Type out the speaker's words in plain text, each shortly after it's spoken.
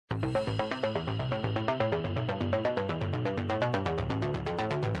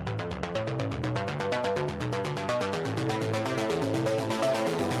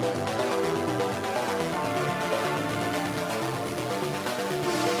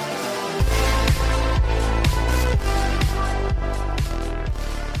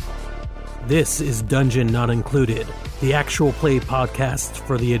This is Dungeon Not Included, the actual play podcast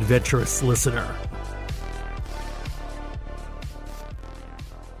for the adventurous listener.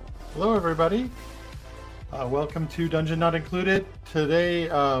 Hello, everybody. Welcome to Dungeon Not Included. Today,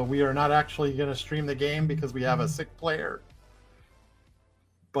 we are not actually going to stream the game because we have a sick player.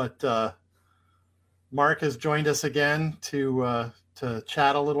 But Mark has joined us again to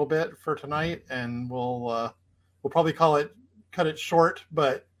chat a little bit for tonight, and we'll probably cut it short,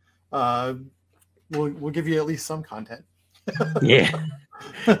 but we'll give you at least some content. Yeah.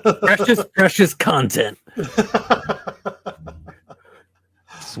 precious content.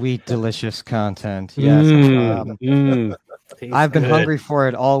 Sweet, delicious content. Yes. I've been hungry for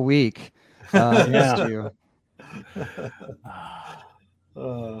it all week. Missed you.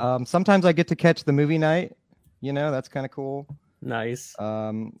 Sometimes I get to catch the movie night. You know, that's kind of cool. Nice.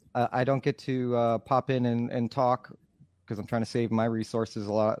 I don't get to pop in and talk because I'm trying to save my resources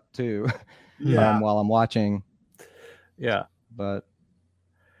a lot too. While I'm watching. Yeah. But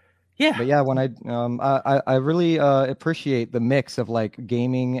yeah, when I really appreciate the mix of like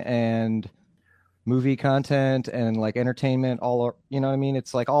gaming and movie content and like entertainment, all, you know what I mean?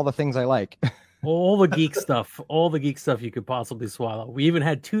 It's like all the things I like. all the geek stuff you could possibly swallow. We even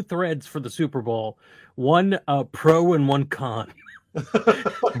had 2 threads for the Super Bowl, one pro and one con.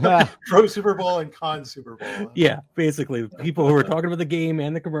 Pro Super Bowl and con Super Bowl. Yeah, basically people who were talking about the game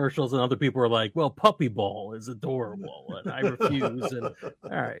and the commercials, and other people were like, well, puppy ball is adorable and I refuse. And all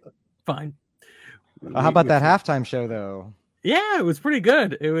right, fine. How about that halftime show though? Yeah, it was pretty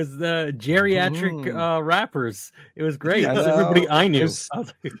good. It was the geriatric rappers. It was great. It was everybody I knew.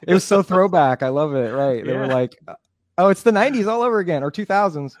 It was so throwback. I love it. Right. They were like, oh, it's the 90s all over again, or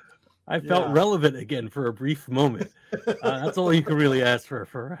 2000s. I felt relevant again for a brief moment. That's all you could really ask for a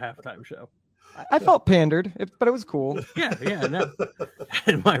halftime show. I felt pandered, but it was cool. Yeah. No.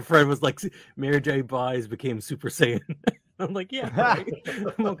 And my friend was like, Mary J. Blige became Super Saiyan. I'm like, yeah, right.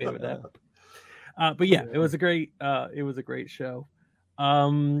 I'm okay with that. But yeah, it was a great show.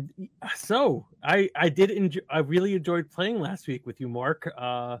 So I really enjoyed playing last week with you, Mark.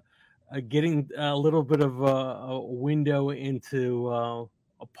 Getting a little bit of a window into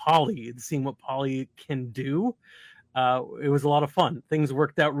Poly and seeing what Poly can do. It was a lot of fun. Things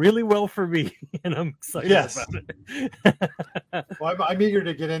worked out really well for me, and I'm excited about it. Well, I'm eager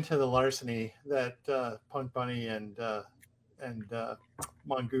to get into the larceny that Punk Bunny and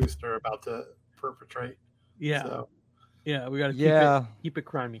Mongoose are about to perpetrate. Yeah, so. Yeah, we got to keep it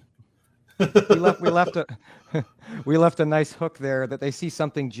crimey. we left a nice hook there that they see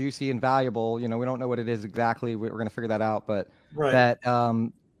something juicy and valuable. You know, we don't know what it is exactly. We're going to figure that out, but that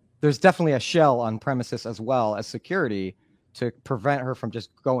there's definitely a shell on premises as well as security to prevent her from just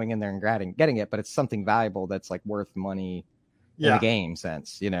going in there and getting it. But it's something valuable that's like worth money in the game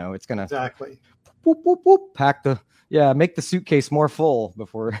sense. You know, it's going to whoop, whoop, whoop, make the suitcase more full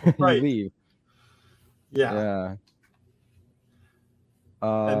before you leave. Yeah.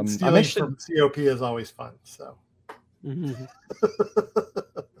 And stealing from COP is always fun. So,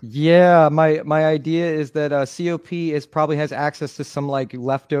 yeah, my idea is that COP probably has access to some like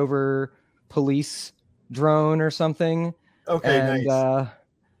leftover police drone or something. Okay, and,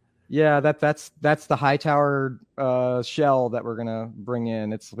 nice. That's the Hightower shell that we're gonna bring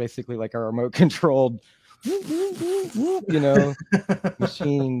in. It's basically like a remote controlled,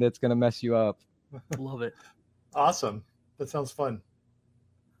 machine that's gonna mess you up. Love it. Awesome. That sounds fun.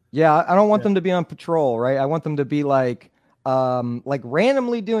 Yeah, I don't want them to be on patrol, right? I want them to be like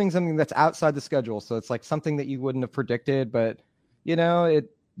randomly doing something that's outside the schedule. So it's like something that you wouldn't have predicted, but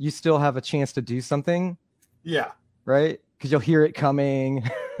you still have a chance to do something. Yeah. Right? Because you'll hear it coming,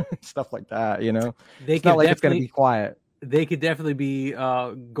 stuff like that. It's not like it's going to be quiet. They could definitely be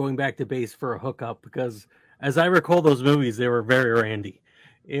going back to base for a hookup because, as I recall, those movies they were very randy.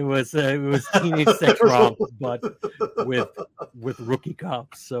 It was teenage sex romp, but with rookie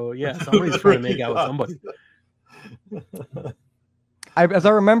cops. So yeah, somebody's trying to make out with somebody. As I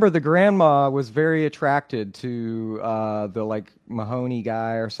remember, the grandma was very attracted to the like Mahoney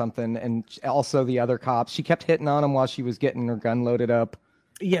guy or something, and also the other cops. She kept hitting on him while she was getting her gun loaded up.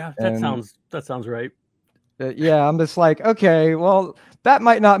 Yeah, that sounds right. Yeah, I'm just like, okay, well, that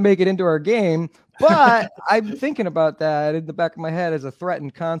might not make it into our game, but I'm thinking about that in the back of my head as a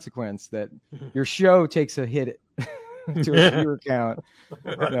threatened consequence that your show takes a hit to a viewer count.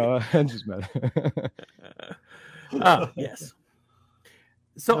 Right. No, I'm just mad. Yes.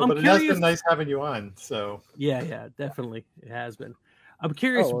 So no, I'm but curious. It has been nice having you on. So yeah, definitely it has been. I'm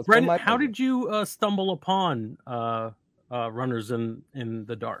curious, well, Brendan, how did you stumble upon Runners in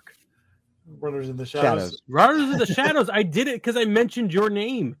the Dark? Runners in the Shadows. Runners in the Shadows. I did it because I mentioned your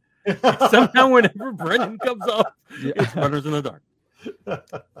name. Somehow, whenever Brendan comes up, it's Runners in the Dark.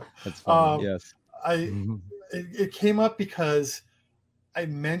 That's funny. Yes. It came up because I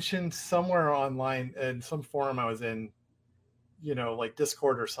mentioned somewhere online in some forum I was in, like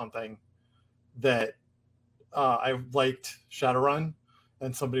Discord or something, that I liked Shadowrun,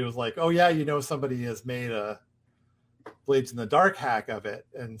 and somebody was like, "Oh yeah, somebody has made a Blades in the Dark hack of it,"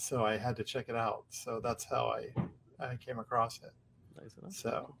 and so I had to check it out. So that's how I came across it. Nice enough.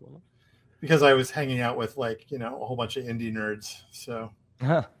 So because I was hanging out with a whole bunch of indie nerds. So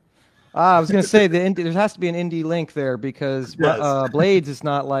I was gonna say there has to be an indie link there because Blades is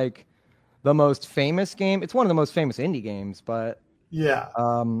not like the most famous game. It's one of the most famous indie games, but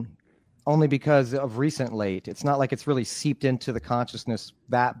only because of recent late. It's not like it's really seeped into the consciousness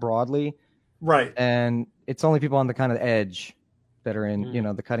that broadly. Right. And it's only people on the kind of edge that are in,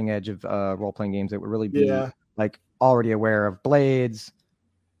 the cutting edge of role-playing games that would really be like already aware of Blades,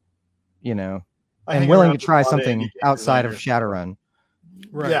 and willing to try something outside of Shadowrun.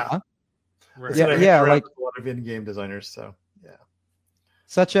 Right. Yeah. Huh? Right. Yeah, like a lot of indie game designers. So yeah.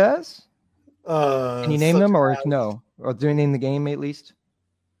 Such as? Can you name them or no? Or do you name the game at least?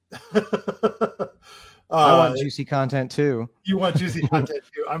 I want juicy content too. You want juicy content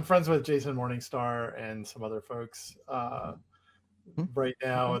too. I'm friends with Jason Morningstar and some other folks. Right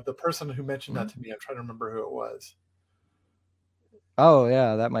now, the person who mentioned that to me, I'm trying to remember who it was. Oh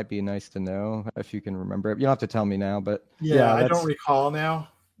yeah, that might be nice to know if you can remember it. You don't have to tell me now, but I don't recall now.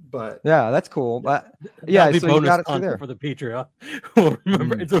 But that's cool. But yeah, so you got it there for the Patreon. We'll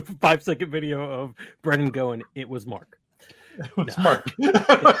remember it's a 5-second video of Brendan going, "It was Mark." It was Mark.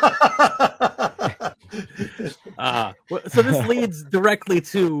 So this leads directly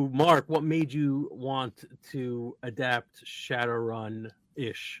to Mark. What made you want to adapt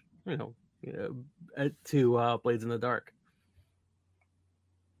Shadowrun-ish, to Blades in the Dark?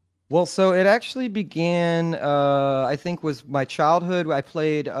 Well, so it actually began, I think, was my childhood. I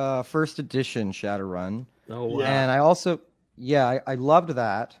played first edition Shadowrun. Oh, wow. And I also, I loved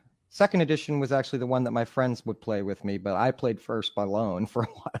that. Second edition was actually the one that my friends would play with me, but I played first alone for a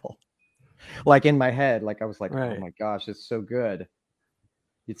while. Like in my head, like I was like, Oh my gosh, it's so good.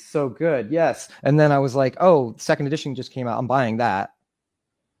 It's so good. Yes. And then I was like, oh, second edition just came out. I'm buying that.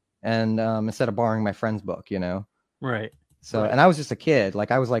 And instead of borrowing my friend's book, Right. So, and I was just a kid. Like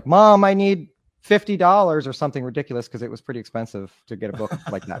I was like, Mom, I need $50 or something ridiculous because it was pretty expensive to get a book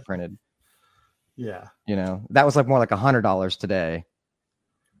like that printed. Yeah. That was like more like $100 today.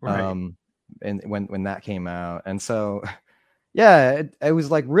 Right. And when that came out. And so, it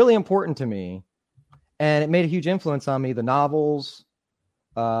was like really important to me. And it made a huge influence on me. The novels,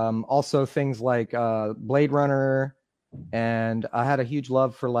 also things like Blade Runner. And I had a huge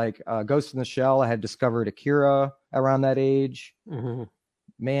love for like Ghost in the Shell. I had discovered Akira around that age. Mm-hmm.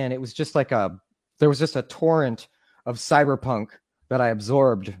 Man, it was just like there was just a torrent of cyberpunk that I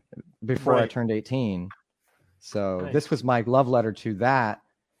absorbed before I turned 18. So this was my love letter to that,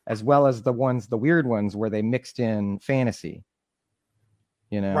 as well as the weird ones where they mixed in fantasy.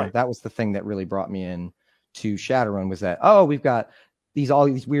 That was the thing that really brought me in to Shadowrun, was that, we've got all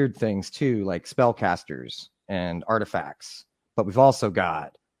these weird things too, like spellcasters and artifacts, but we've also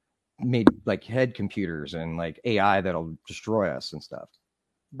got made like head computers and like AI that'll destroy us and stuff.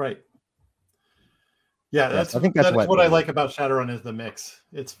 Right. Yeah, I think that's what I like about Shadowrun is the mix.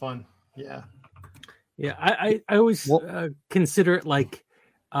 It's fun. Yeah. Yeah, I always consider it like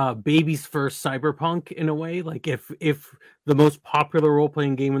baby's first cyberpunk in a way. Like if the most popular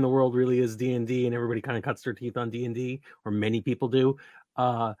role-playing game in the world really is D&D and everybody kind of cuts their teeth on D&D, or many people do,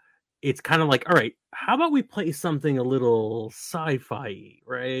 it's kind of like, all right, how about we play something a little sci-fi,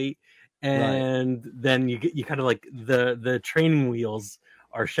 right? And then you kind of like the training wheels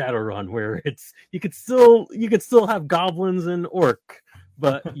are Shadowrun, where you could still have goblins and orc,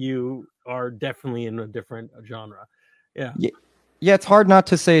 but you are definitely in a different genre. Yeah. Yeah, it's hard not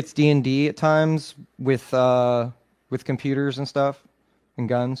to say it's D&D at times with computers and stuff and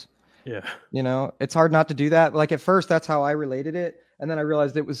guns. Yeah. It's hard not to do that. Like at first that's how I related it. And then I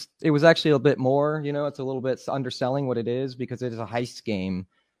realized it was actually a bit more, it's a little bit underselling what it is, because it is a heist game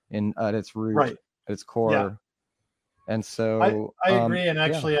at its root, at its core. Yeah. And so I agree. And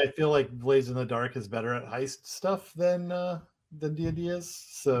actually I feel like Blades in the Dark is better at heist stuff than D&D is.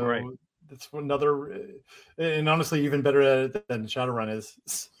 So That's another, and honestly, even better at it than Shadowrun is.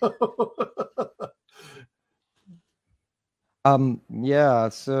 So. Yeah.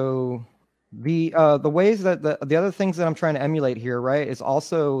 So the ways that the other things that I'm trying to emulate here, right, is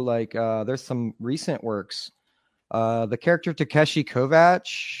also like there's some recent works. The character Takeshi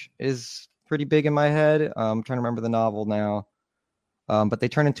Kovacs is pretty big in my head. I'm trying to remember the novel now. But they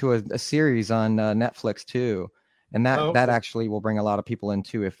turn into a series on Netflix too, and that actually will bring a lot of people in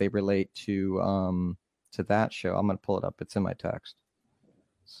too if they relate to that show. I'm gonna pull it up. It's in my text.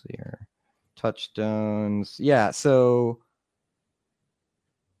 Let's see here, Touchstones. Yeah, so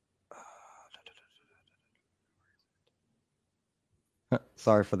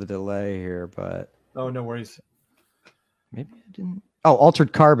sorry for the delay here, but no worries. Maybe I didn't. Oh,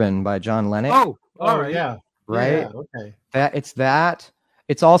 Altered Carbon by John Lennox. Oh, right. Yeah. Right. Yeah, okay. That.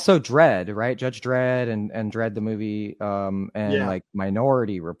 It's also Dredd, right? Judge Dredd and Dredd the movie, like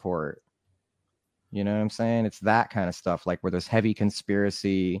Minority Report. You know what I'm saying? It's that kind of stuff, like where there's heavy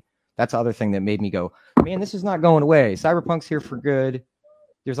conspiracy. That's the other thing that made me go, man, this is not going away. Cyberpunk's here for good.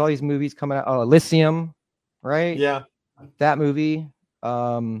 There's all these movies coming out. Oh, Elysium, right? Yeah. That movie.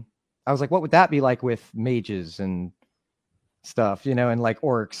 I was like, what would that be like with mages and stuff, and like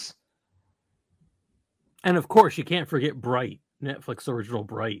orcs? And of course, you can't forget Bright, Netflix original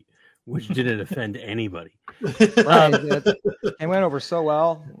Bright, which didn't offend anybody. It went over so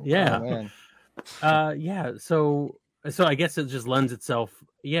well. Yeah. Oh, man. So I guess it just lends itself.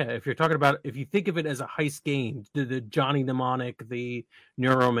 Yeah, if you're talking about, if you think of it as a heist game, the Johnny Mnemonic, the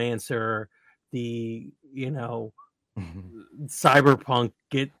Neuromancer, the Cyberpunk,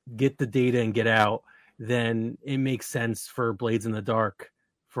 get the data and get out, then it makes sense for Blades in the Dark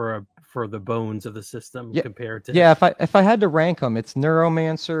for the bones of the system compared to if I had to rank them, it's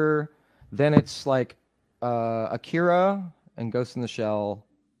Neuromancer, then it's like Akira and Ghost in the Shell.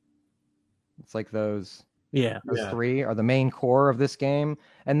 It's like those three are the main core of this game,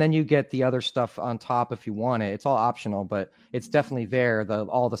 and then you get the other stuff on top if you want it. It's all optional, but it's definitely there,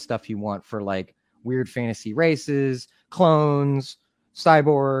 all the stuff you want for like weird fantasy races, clones,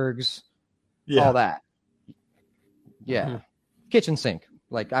 cyborgs, all that. Kitchen sink.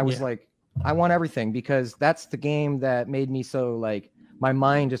 Like I was like, I want everything, because that's the game that made me so like my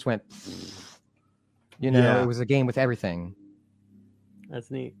mind just went, it was a game with everything.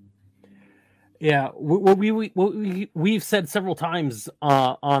 That's neat. Yeah, we've said several times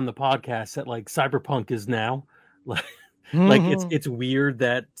on the podcast that like Cyberpunk is now like it's weird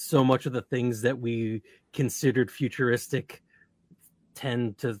that so much of the things that we considered futuristic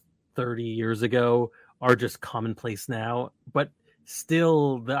 10 to 30 years ago are just commonplace now, but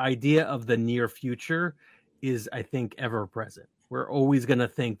still the idea of the near future is, I think, ever present. We're always going to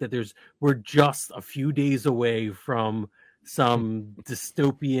think that we're just a few days away from some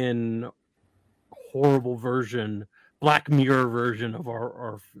dystopian, horrible version, Black Mirror version of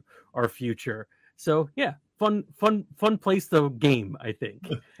our future. So yeah, fun place to game, I think.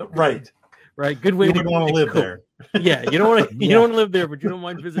 Right. Good way to want to live there. Yeah, you don't want to live there, but you don't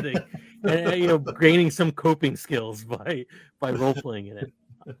mind visiting and gaining some coping skills by role playing in it.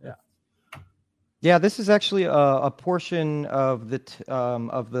 Yeah, this is actually a portion of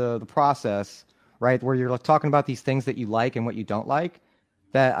the process, right, where you're talking about these things that you like and what you don't like.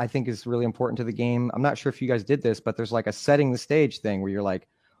 That I think is really important to the game. I'm not sure if you guys did this, but there's like a setting the stage thing where you're like,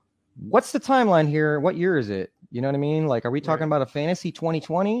 what's the timeline here? What year is it? You know what I mean? Like, are we talking about a fantasy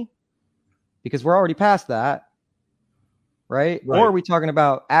 2020? Because we're already past that, right? Or are we talking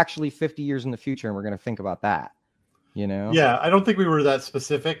about actually 50 years in the future and we're going to think about that? Yeah, I don't think we were that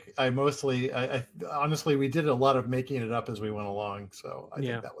specific. I honestly, we did a lot of making it up as we went along. So I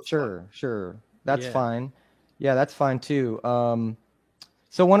think that was sure. That's fine. Yeah, that's fine too.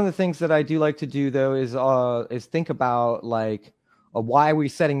 So one of the things that I do like to do though is think about like why are we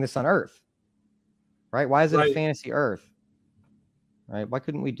setting this on Earth, right? Why is it a fantasy Earth, right? Why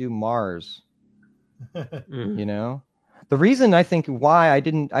couldn't we do Mars? The reason I think why I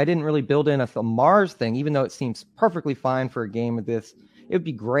didn't really build in a Mars thing, even though it seems perfectly fine for a game of this, it would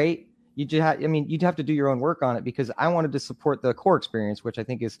be great. You'd have to do your own work on it, because I wanted to support the core experience, which I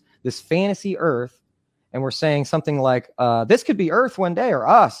think is this fantasy Earth. And we're saying something like, this could be Earth one day, or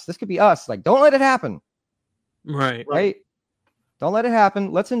us. This could be us. Like, don't let it happen. Right? Don't let it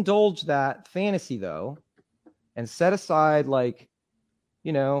happen. Let's indulge that fantasy, though, and set aside, like,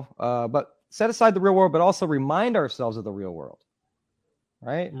 but set aside the real world, but also remind ourselves of the real world.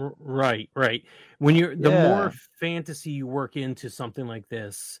 Right? Right. When the more fantasy you work into something like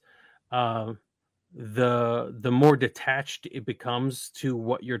this, the more detached it becomes to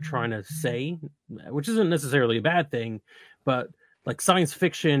what you're trying to say, which isn't necessarily a bad thing, but like science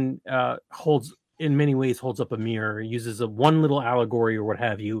fiction holds in many ways holds up a mirror, uses a one little allegory or what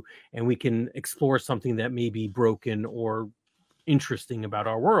have you, and we can explore something that may be broken or interesting about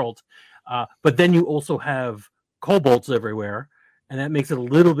our world. But then you also have kobolds everywhere, and that makes it a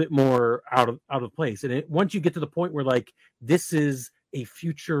little bit more out of place. And once you get to the point where like this is a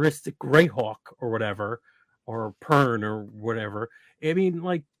futuristic Greyhawk or whatever, or Pern or whatever, I mean,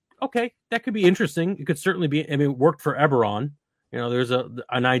 like, okay, that could be interesting. It could certainly be. I mean, it worked for Eberron. You know, there's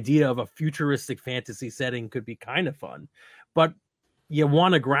an idea of a futuristic fantasy setting could be kind of fun, but you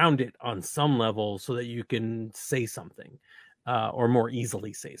want to ground it on some level so that you can say something. Or more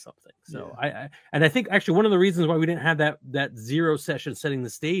easily say something. So yeah. I think actually one of the reasons why we didn't have that zero session setting the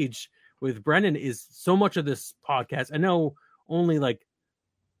stage with Brendan is so much of this podcast. I know only like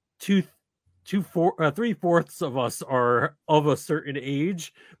 3/4 of us are of a certain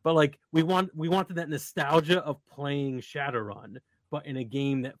age, but like we wanted that nostalgia of playing Shadowrun, but in a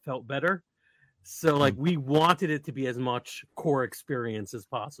game that felt better. So like we wanted it to be as much core experience as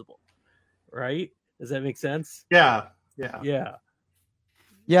possible, right? Does that make sense? Yeah.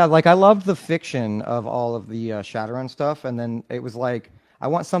 Like I loved the fiction of all of the Shadowrun stuff, and then it was like I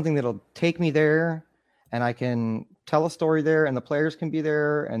want something that'll take me there, and I can tell a story there, and the players can be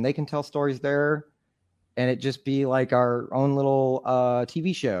there, and they can tell stories there, and it just be like our own little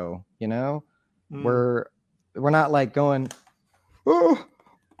TV show, you know, where we're not like going, oh,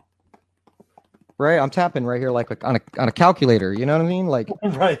 right? I'm tapping right here like on a calculator, you know what I mean? Like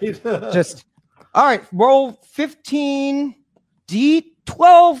right, just. All right, roll 15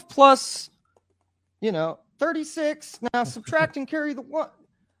 D12 plus, 36. Now subtract and carry the one.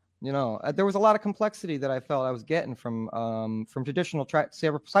 There was a lot of complexity that I felt I was getting from traditional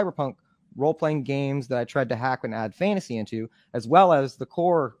cyberpunk role-playing games that I tried to hack and add fantasy into, as well as the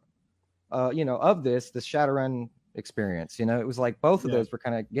core, of this Shadowrun experience. It was like both of those were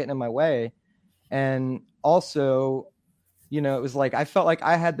kind of getting in my way, and also, it was like I felt like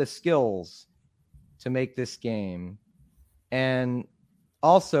I had the skills to make this game. And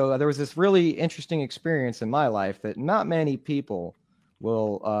also there was this really interesting experience in my life that not many people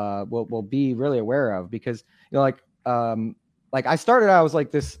will be really aware of, because like I started out, I was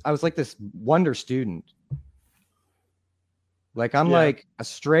like this wonder student. Like I'm like a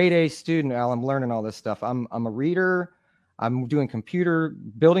straight A student, Al. I'm learning all this stuff. I'm a reader. I'm doing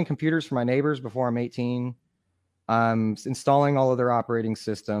building computers for my neighbors before I'm 18. I'm installing all of their operating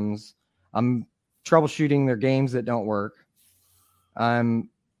systems. I'm troubleshooting their games that don't work. I'm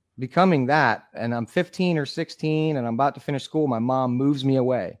becoming that, and I'm 15 or 16, and I'm about to finish school. My mom moves me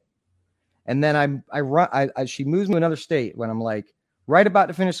away, and then she moves me to another state when I'm like right about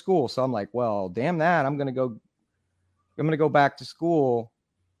to finish school. So I'm like, well, damn that, I'm gonna go back to school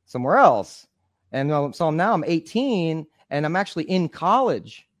somewhere else. And so now I'm 18, and I'm actually in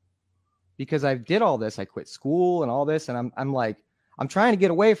college because I did all this. I quit school and all this, and I'm like, I'm trying to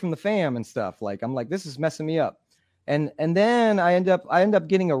get away from the fam and stuff. Like, I'm like, this is messing me up. And then I end up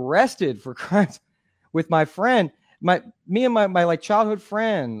getting arrested for crimes with my friend, me and my like childhood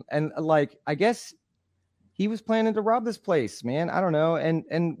friend. And like, I guess he was planning to rob this place, man. I don't know. And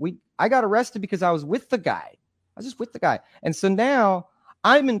I got arrested because I was with the guy. I was just with the guy. And so now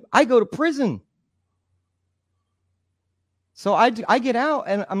I go to prison. So I get out,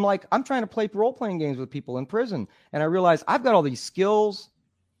 and I'm like, I'm trying to play role-playing games with people in prison. And I realize I've got all these skills.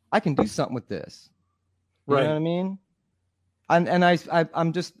 I can do something with this. You know what I mean?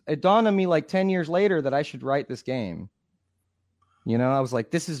 I'm just, it dawned on me like 10 years later that I should write this game. I was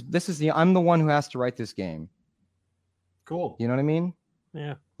like, I'm the one who has to write this game. Cool. You know what I mean?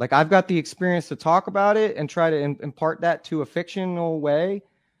 Yeah. Like I've got the experience to talk about it and try to impart that to a fictional way.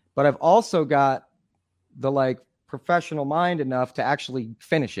 But I've also got the like professional mind enough to actually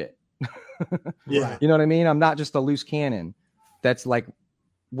finish it. Yeah. You know what I mean? I'm not just a loose cannon that's like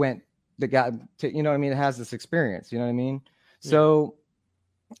it has this experience, you know what I mean? Yeah. So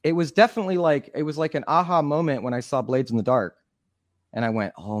it was definitely like an aha moment when I saw Blades in the Dark, and I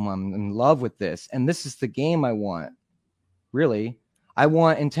went, oh, I'm in love with this. And this is the game I want. Really. I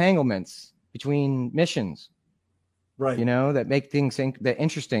want entanglements between missions. Right. That make things that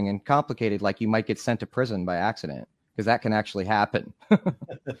interesting and complicated. Like you might get sent to prison by accident, because that can actually happen.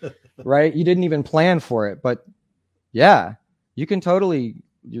 Right. You didn't even plan for it, but yeah, you can totally,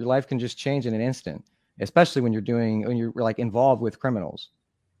 your life can just change in an instant, especially when you're like involved with criminals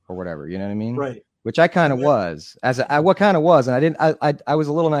or whatever, you know what I mean? Right. Which I kind of was and I was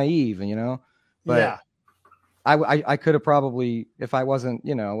a little naive, but yeah. I could have probably, if I wasn't,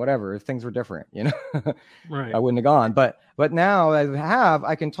 whatever, if things were different, right. I wouldn't have gone. But now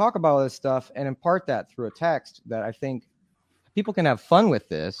I can talk about all this stuff and impart that through a text that I think people can have fun with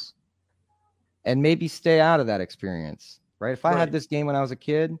this and maybe stay out of that experience, right? If I had this game when I was a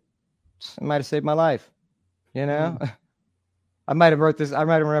kid, it might have saved my life. You know, I might have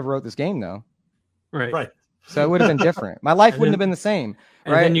never wrote this game though. Right. So it would have been different. My life wouldn't have been the same.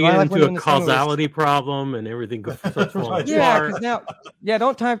 And right? then you get into a causality problem, and everything goes falling apart.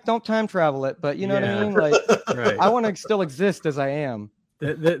 Don't time travel it, but you know what I mean. Like, I want to still exist as I am.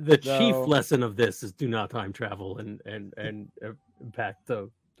 The chief lesson of this is do not time travel and impact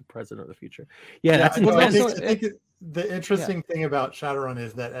the present or the future. I think the interesting thing about Shadowrun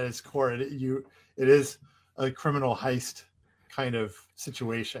is that at its core, it is a criminal heist kind of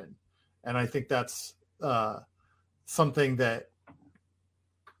situation, and I think that's something that,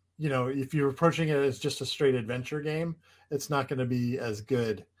 you know, if you're approaching it as just a straight adventure game, it's not going to be as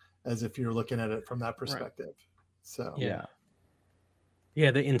good as if you're looking at it from that perspective. Right. So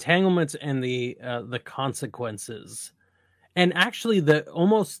the entanglements and the consequences, and actually and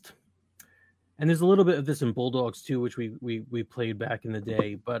there's a little bit of this in Bulldogs too, which we played back in the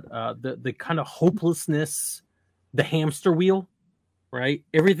day, but the kind of hopelessness, the hamster wheel, right?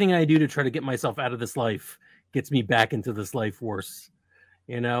 Everything I do to try to get myself out of this life gets me back into this life worse,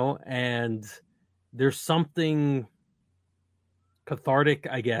 you know? And there's something cathartic,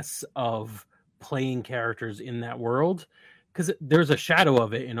 I guess, of playing characters in that world, because there's a shadow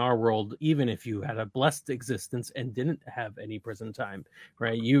of it in our world, even if you had a blessed existence and didn't have any prison time,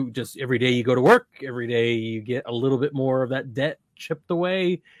 right? You just, every day you go to work, every day you get a little bit more of that debt chipped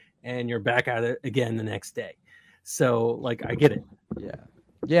away, and you're back at it again the next day. So, like, I get it. Yeah.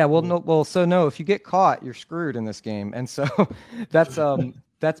 No, if you get caught, you're screwed in this game. And so that's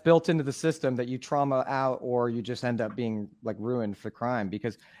built into the system, that you trauma out or you just end up being like ruined for crime.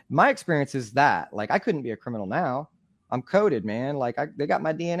 Because my experience is that, like, I couldn't be a criminal now. I'm coded, man. Like, they got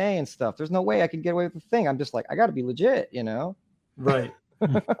my DNA and stuff. There's no way I could get away with the thing. I'm just like, I got to be legit, you know? Right.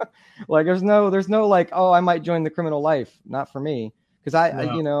 Like, there's no like, oh, I might join the criminal life. Not for me. Because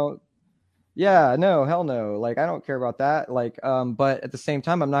hell no. Like, I don't care about that. Like, but at the same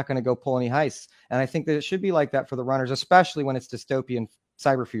time, I'm not going to go pull any heists. And I think that it should be like that for the runners, especially when it's dystopian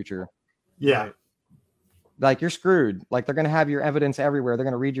cyber future. Yeah. Like, you're screwed. Like, they're going to have your evidence everywhere. They're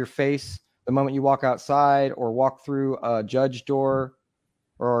going to read your face the moment you walk outside or walk through a judge door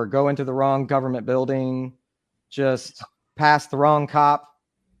or go into the wrong government building, just pass the wrong cop.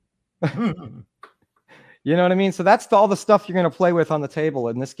 You know what I mean? So that's all the stuff you're going to play with on the table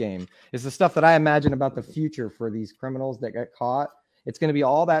in this game, is the stuff that I imagine about the future for these criminals that get caught. It's going to be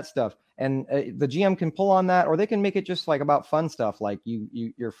all that stuff. And the GM can pull on that, or they can make it just like about fun stuff. Like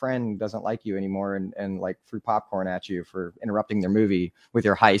your friend doesn't like you anymore and like threw popcorn at you for interrupting their movie with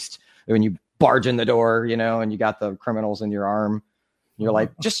your heist. When you barge in the door, you know, and you got the criminals in your arm, you're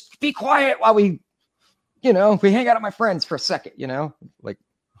like, just be quiet while we hang out with my friends for a second, you know, like,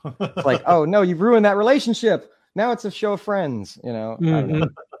 oh no, you've ruined that relationship. Now it's a show of Friends, you know. I don't know.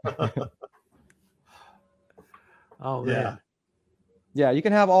 Oh yeah. Yeah, you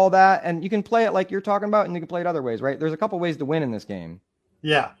can have all that, and you can play it like you're talking about, and you can play it other ways, right? There's a couple ways to win in this game.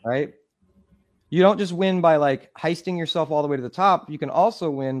 Yeah. Right? You don't just win by like heisting yourself all the way to the top. You can also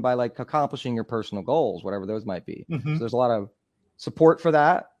win by like accomplishing your personal goals, whatever those might be. So there's a lot of support for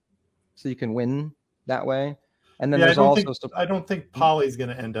that, so you can win that way. And then there's I don't think Polly's going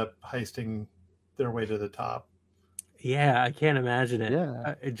to end up heisting their way to the top. Yeah, I can't imagine it. Yeah,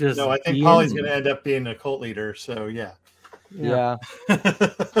 I think Polly's going to end up being a cult leader. So yeah.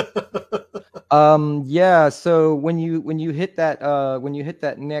 So when you hit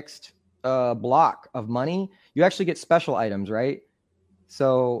that next block of money, you actually get special items, right?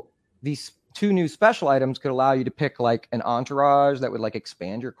 So these 2 new special items could allow you to pick like an entourage that would like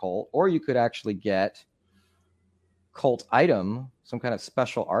expand your cult, or you could actually get cult item, some kind of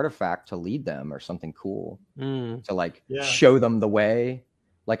special artifact to lead them, or something cool to like show them the way,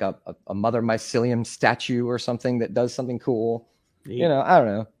 like a Mother Mycelium statue or something that does something cool. You know, I don't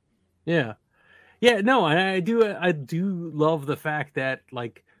know. No, I do love the fact that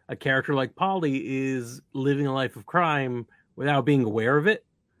like a character like Polly is living a life of crime without being aware of it,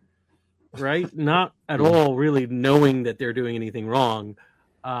 right? Not at all really knowing that they're doing anything wrong,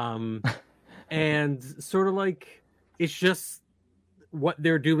 and sort of like it's just what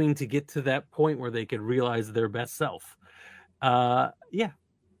they're doing to get to that point where they can realize their best self. There's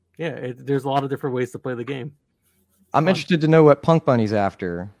a lot of different ways to play the game. I'm interested to know what Punk Bunny's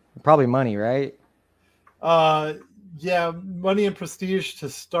after. Probably money, right? Yeah, money and prestige to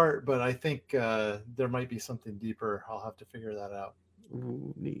start, but I think there might be something deeper. I'll have to figure that out.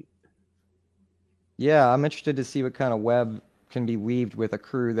 Ooh, neat. Yeah, I'm interested to see what kind of web can be weaved with a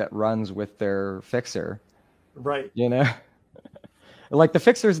crew that runs with their fixer. Right. You know? Like the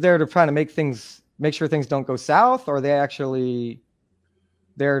fixers there to try to make sure things don't go south, or are they actually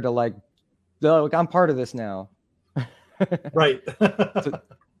there to like, look, I'm part of this now. Right.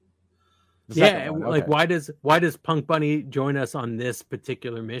 Yeah, like why does Punk Bunny join us on this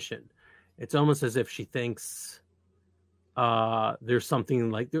particular mission? It's almost as if she thinks there's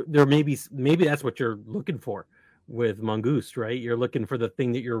something like there maybe that's what you're looking for with Mongoose, right? You're looking for the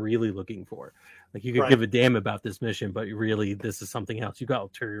thing that you're really looking for. Like you could give a damn about this mission, but really this is something else. You got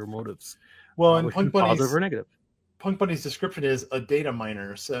ulterior motives. Well, and Punk Bunny's positive or negative. Punk Bunny's description is a data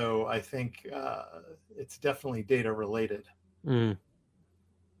miner, so I think it's definitely data related. Mm.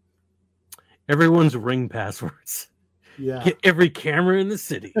 Everyone's ring passwords. Yeah. Get every camera in the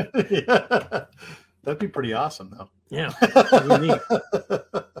city. Yeah. That'd be pretty awesome, though. Yeah.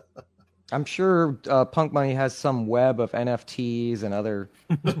 I'm sure Punk Bunny has some web of NFTs and other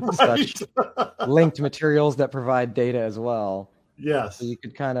such linked materials that provide data as well. Yes. So you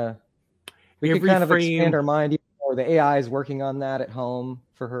could kind of expand our mind, or the AI is working on that at home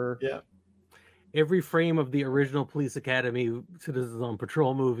for her. Yeah. Every frame of the original Police Academy Citizens on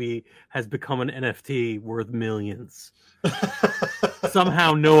Patrol movie has become an NFT worth millions.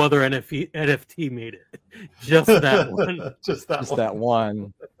 Somehow no other NFT made it. Just that one. Just that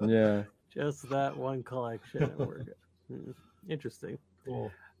one. Yeah. Just that one collection. Interesting.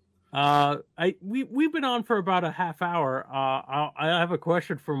 Cool. We've been on for about a half hour. I have a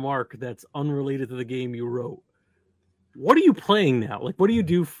question for Mark that's unrelated to the game you wrote. What are you playing now? Like, what do you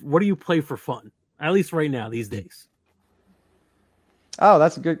do? What do you play for fun? At least right now, these days. Oh,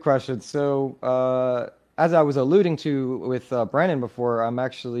 that's a good question. So, as I was alluding to with Brandon before, I'm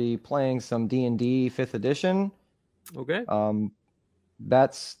actually playing some D&D 5th edition. Okay.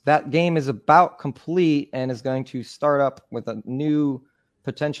 That game is about complete and is going to start up with a new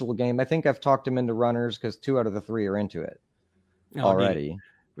potential game. I think I've talked him into runners because 2 out of the 3 are into it already. Neat.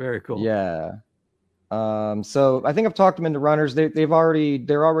 Very cool. Yeah. So I think I've talked them into runners. They're already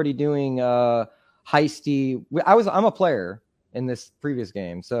doing heisty. I'm a player in this previous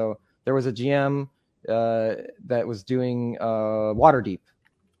game, so there was a GM that was doing Waterdeep.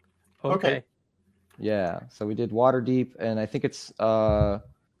 Okay. Yeah, so we did Waterdeep, and I think it's the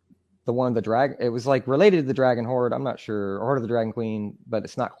one the dragon. It was like related to the Dragon Horde. I'm not sure, Horde of the Dragon Queen, but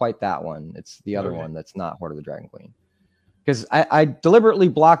it's not quite that one. It's the other one that's not Horde of the Dragon Queen. Because I deliberately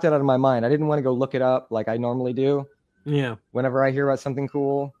blocked it out of my mind. I didn't want to go look it up like I normally do. Yeah. Whenever I hear about something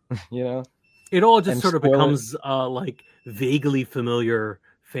cool, It all just sort of becomes like vaguely familiar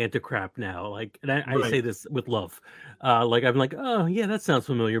Fantacrap now. Like, and I say this with love. Like I'm like, oh yeah, that sounds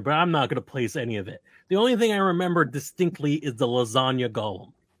familiar, but I'm not going to place any of it. The only thing I remember distinctly is the lasagna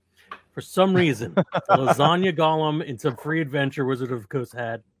golem. For some reason, the lasagna golem in some free adventure Wizard of the Coast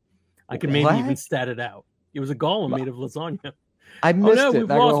had. I could maybe even stat it out. It was a golem made of lasagna. I missed it. We've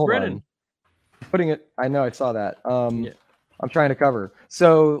lost Brennan. Putting it. I know. I saw that. I'm trying to cover.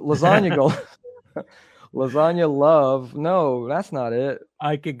 So lasagna golem. Lasagna love. No, that's not it.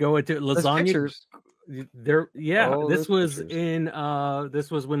 I could go into lasagna. There, this was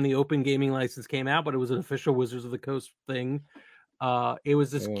this was when the Open Gaming license came out, but it was an official Wizards of the Coast thing. It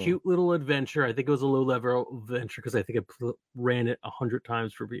was this cute little adventure. I think it was a low level adventure because I think I ran it 100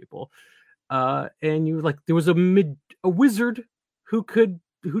 times for people. And you like there was a wizard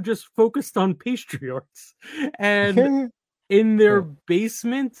who just focused on pastry arts, and in their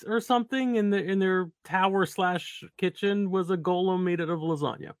basement or something in their tower / kitchen was a golem made out of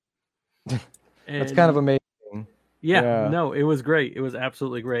lasagna. That's kind of amazing. Yeah, no, it was great. It was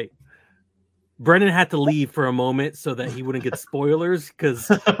absolutely great. Brennan had to leave for a moment so that he wouldn't get spoilers because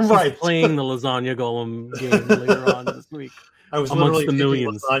he's playing the lasagna golem game later on this week. I was literally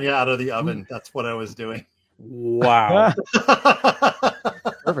taking lasagna out of the oven. That's what I was doing. Wow.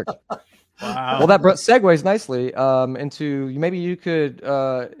 Perfect. Wow. Well, that segues nicely into maybe you could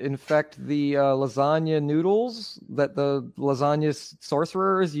infect the lasagna noodles that the lasagna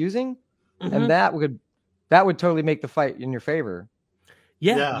sorcerer is using, and that would totally make the fight in your favor.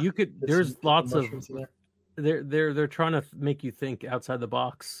 Yeah. You could. There's lots of. They're trying to make you think outside the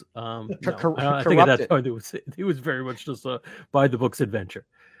box. I think at that point it was very much just a by the books adventure.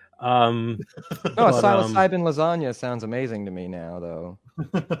 Psilocybin lasagna sounds amazing to me now, though.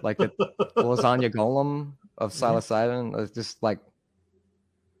 Like the lasagna golem of psilocybin is just like,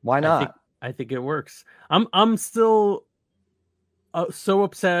 why not? I think it works. I'm still so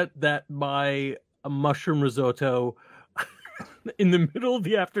upset that my mushroom risotto in the middle of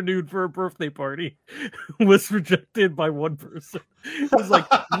the afternoon for a birthday party was rejected by one person. It was like,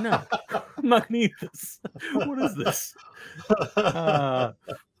 no, I'm not gonna eat this. What is this?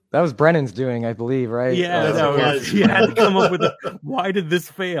 That was Brennan's doing, I believe, right? Yeah, no, you had to come up with why did this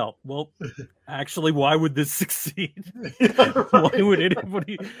fail? Well, actually, why would this succeed? Right. Why would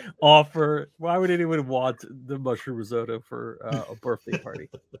anybody why would anyone want the mushroom risotto for a birthday party?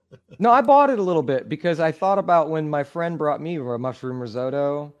 No, I bought it a little bit because I thought about when my friend brought me a mushroom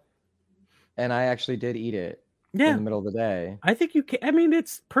risotto, and I actually did eat it in the middle of the day. I think you can. I mean,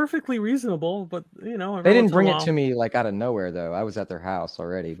 it's perfectly reasonable, but you know, they didn't bring it to me like out of nowhere, though. I was at their house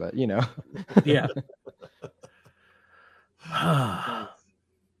already, but you know, yeah.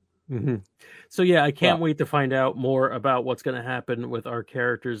 Mm-hmm. So yeah, I can't wait to find out more about what's going to happen with our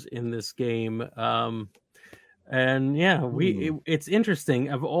characters in this game. And yeah, it's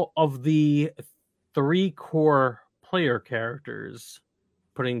interesting. Of the 3 core player characters,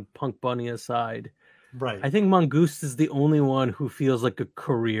 putting Punk Bunny aside, right? I think Mongoose is the only one who feels like a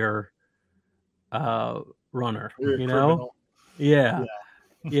career runner. You know? Yeah.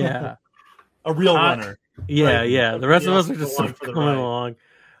 A real runner. Yeah, right? Yeah. The rest of us are just sort of coming along,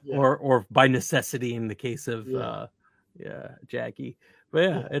 or by necessity in the case of Jackie. But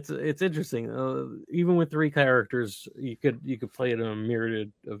yeah, it's interesting. Even with 3 characters, you could play it in a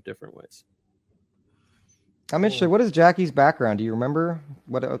myriad of different ways. I'm interested. What is Jackie's background? Do you remember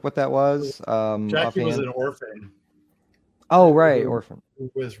what that was? Jackie was an orphan. Oh, right, orphan.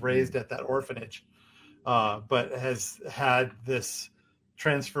 Who was raised at that orphanage, but has had this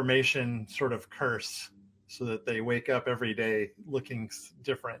transformation sort of curse, so that they wake up every day looking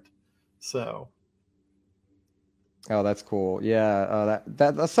different. So. Oh, that's cool. Yeah,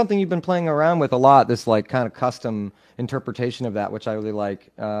 that's something you've been playing around with a lot. This like kind of custom interpretation of that, which I really like.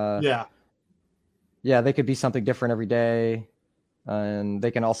 Yeah, they could be something different every day, and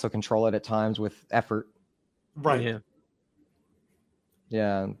they can also control it at times with effort. Right.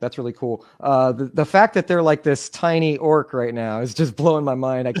 Yeah, that's really cool. The fact that they're like this tiny orc right now is just blowing my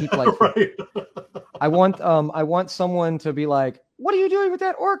mind. I keep like, right. I want someone to be like, "What are you doing with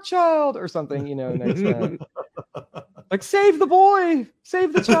that orc child?" or something, you know, next time. Like, save the boy,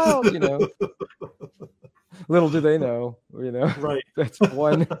 save the child, you know. Little do they know, you know. Right. That's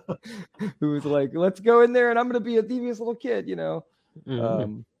one who's like, let's go in there and I'm going to be a devious little kid, you know,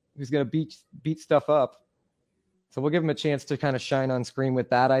 who's going to beat stuff up. So we'll give him a chance to kind of shine on screen with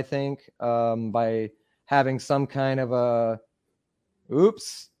that, I think, by having some kind of a,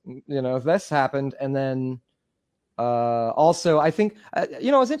 oops, you know, if this happened. And then also, I think,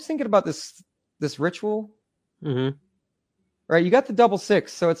 you know, I was just thinking about this ritual. Mm-hmm. Right, you got the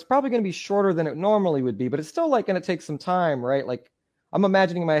 666, so it's probably going to be shorter than it normally would be, but it's still like going to take some time, right? Like I'm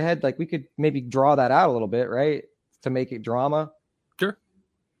imagining in my head, like we could maybe draw that out a little bit, right, to make it drama. Sure,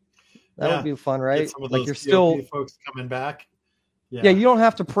 that would be fun, right? Some of like those you're still folks coming back. Yeah, you don't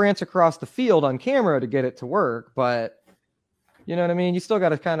have to prance across the field on camera to get it to work, but you know what I mean. You still got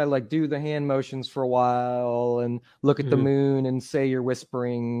to kind of like do the hand motions for a while and look at the moon and say your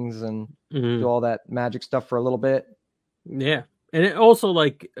whisperings and do all that magic stuff for a little bit. Yeah, and it also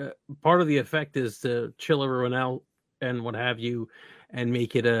like part of the effect is to chill everyone out and what have you, and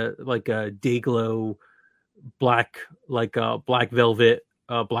make it a Dayglow black, like a black velvet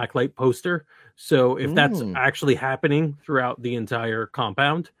blacklight poster. So if that's actually happening throughout the entire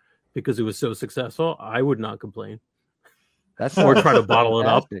compound because it was so successful, I would not complain. That's or try to bottle it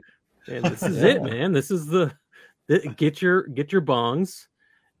up. And this is it, man. This is get your bongs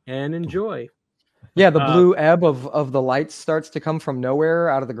and enjoy. Yeah, the blue ebb of the lights starts to come from nowhere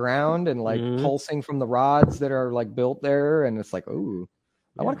out of the ground and like pulsing from the rods that are like built there. And it's like, ooh,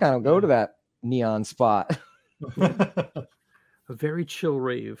 I want to kind of go to that neon spot. A very chill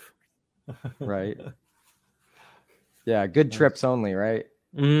rave. Right. Yeah, good trips only, right?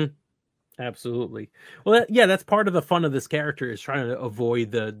 Mm-hmm. Absolutely. Well, that's part of the fun of this character is trying to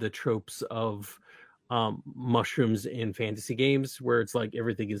avoid the tropes of mushrooms in fantasy games where it's like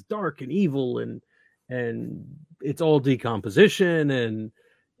everything is dark and evil and it's all decomposition and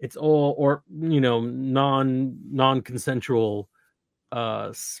it's all, or you know, non-consensual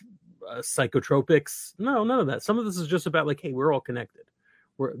psychotropics. No, none of that. Some of this is just about like, hey, we're all connected.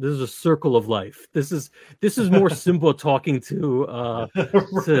 This is a circle of life. This is more Simba talking to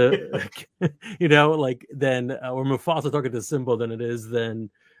you know, like than or Mufasa talking to Simba than it is than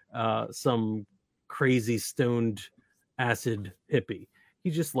some crazy stoned acid hippie. He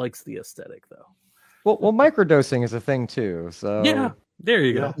just likes the aesthetic though. Well, microdosing is a thing too. So yeah, there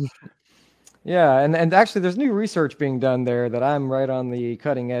you go. Yeah, and actually, there's new research being done there that I'm right on the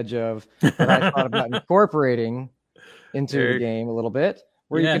cutting edge of that I thought about incorporating into the game a little bit,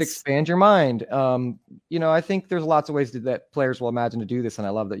 where you could expand your mind. You know, I think there's lots of ways that players will imagine to do this, and I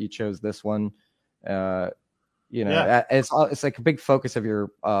love that you chose this one. You You know, it's like a big focus of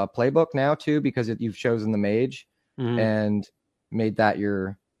your playbook now too, because you've chosen the mage and made that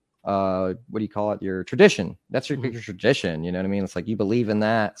your what do you call it? Your tradition. That's your tradition. You know what I mean? It's like you believe in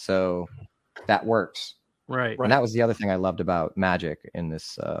that, so that works. Right. And that was the other thing I loved about Magic in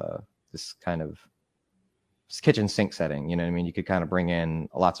this this kind of kitchen sink setting. You know what I mean? You could kind of bring in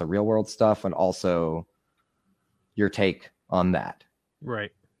lots of real world stuff and also your take on that.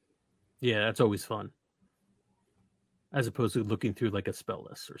 Right. Yeah, that's always fun. As opposed to looking through like a spell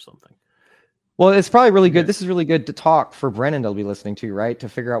list or something. Well, it's probably really good. Yeah. This is really good to talk for Brennan to be listening to, right? To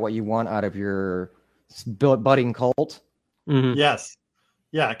figure out what you want out of your budding cult. Mm-hmm. Yes.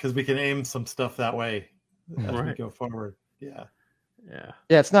 Yeah, because we can aim some stuff that way as we go forward. Yeah. Yeah.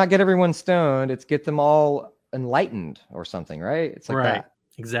 Yeah, it's not get everyone stoned. It's get them all enlightened or something, right? It's like that.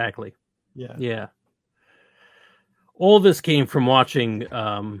 Exactly. Yeah. Yeah. All this came from watching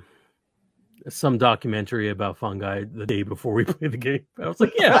some documentary about fungi the day before we played the game. I was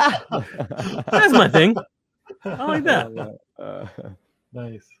like, yeah, that's my thing. I like that.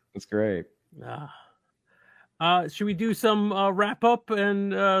 Nice. That's great. Should we do some wrap up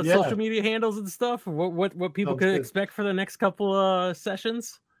and social media handles and stuff? What people can expect for the next couple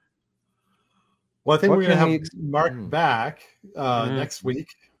sessions? Well, I think we're going to have Mark back next week.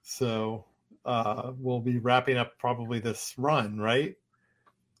 So we'll be wrapping up probably this run, right?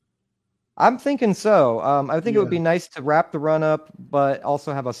 I'm thinking so. I think it would be nice to wrap the run up, but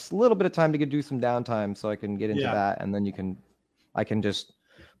also have a little bit of time to do some downtime so I can get into that. And then I can just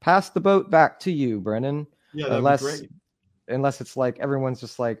pass the boat back to you, Brennan. Yeah, that'd be great. Unless it's like everyone's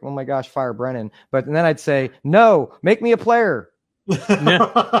just like, oh my gosh, fire Brennan. But then I'd say, no, make me a player.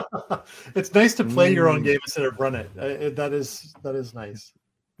 It's nice to play your own game instead of run it. That is nice.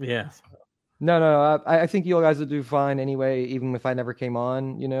 Yeah. No. I think you guys will do fine anyway, even if I never came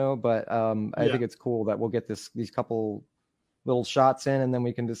on, you know. But I think it's cool that we'll get these couple little shots in, and then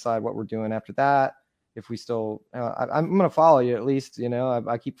we can decide what we're doing after that. If we still, I'm going to follow you at least, you know.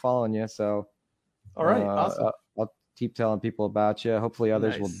 I keep following you, so. All right, awesome. I'll keep telling people about you. Hopefully,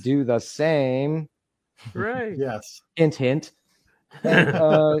 others will do the same. Right. Yes. Hint.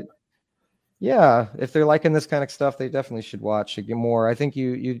 And, yeah, if they're liking this kind of stuff, they definitely should watch it more. I think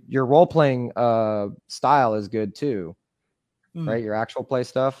your role playing style is good too, right? Your actual play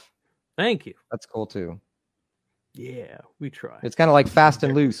stuff. Thank you. That's cool too. Yeah, we try. It's kind of like fast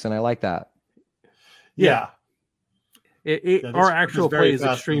and loose, and I like that. Yeah. Our actual play is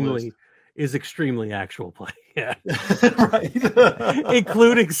extremely actual play. Yeah. Right.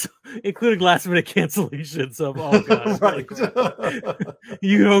 including last minute cancellations of right.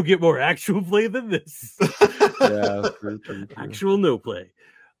 You don't get more actual play than this. Yeah, true. Actual no play.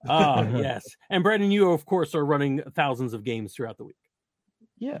 Yes. And Brandon, you of course are running thousands of games throughout the week.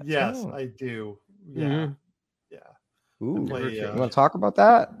 Yeah. Yes, I do. Yeah. Mm-hmm. Yeah. Ooh, you want to talk about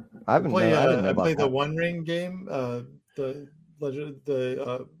that? I didn't know about the One Ring game, the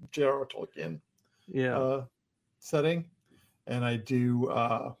J.R.R. Tolkien setting, and I do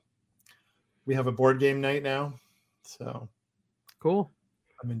we have a board game night now, so cool.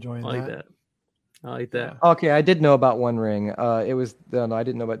 I'm enjoying that. I like that. Okay, I did know about One Ring. It was I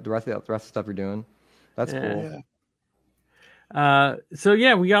didn't know about the rest of the stuff you're doing. That's cool. So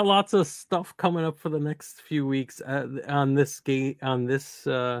we got lots of stuff coming up for the next few weeks on this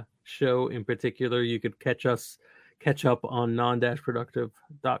show in particular. You could catch up on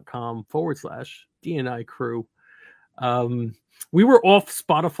non-productive.com/DNI crew. We were off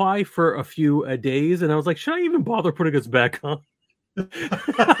Spotify for a few days, and I was like, should I even bother putting us back on?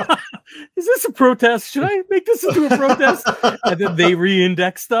 Is this a protest? Should I make this into a protest? And then they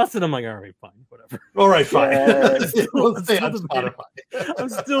re-indexed us, and I'm like, all right, fine, whatever. All right, fine. I'm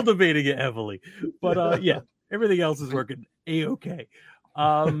still debating it heavily, but everything else is working a-okay.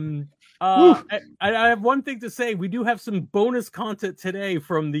 I have one thing to say. We do have some bonus content today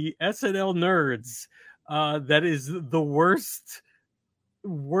from the SNL nerds. That is the worst.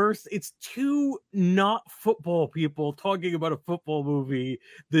 It's two not football people talking about a football movie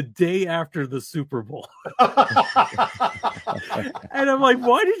the day after the Super Bowl. And I'm like,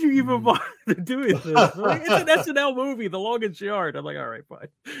 why did you even bother doing this? Like, it's an SNL movie, The Longest Yard. I'm like, all right, fine.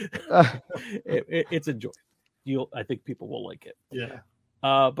 It's a joy. I think people will like it. Yeah.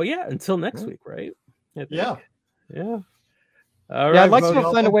 But until next week, right? Yeah. All right, I'd like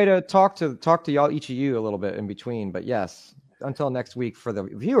to find a way to talk to y'all, each of you, a little bit in between. But yes, until next week for the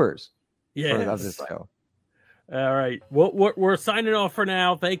viewers. Of this show. All right. Well, we're signing off for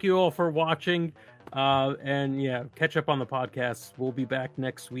now. Thank you all for watching. And catch up on the podcast. We'll be back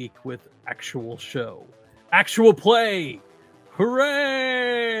next week with actual show, actual play.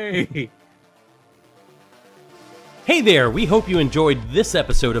 Hooray! Hey there, we hope you enjoyed this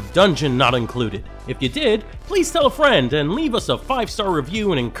episode of Dungeon Not Included. If you did, please tell a friend and leave us a 5-star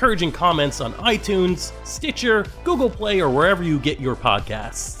review and encouraging comments on iTunes, Stitcher, Google Play, or wherever you get your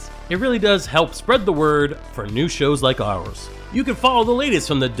podcasts. It really does help spread the word for new shows like ours. You can follow the latest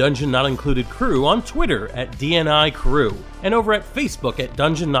from the Dungeon Not Included crew on Twitter at DNI Crew, and over at Facebook at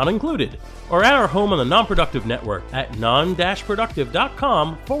Dungeon Not Included, or at our home on the Non-Productive Network at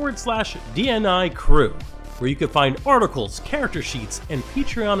non-productive.com/DNI Crew, where you can find articles, character sheets, and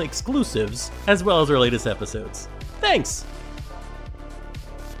Patreon exclusives, as well as our latest episodes. Thanks!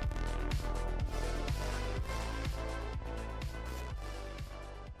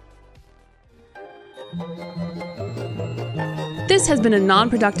 This has been a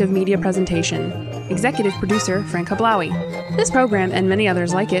Non-Productive Media presentation. Executive producer, Frank Hablawi. This program and many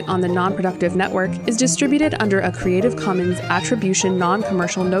others like it on the Non-Productive Network is distributed under a Creative Commons Attribution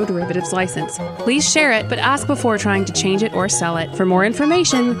Non-Commercial No Derivatives license. Please share it, but ask before trying to change it or sell it. For more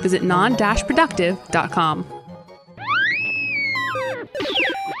information, visit non-productive.com.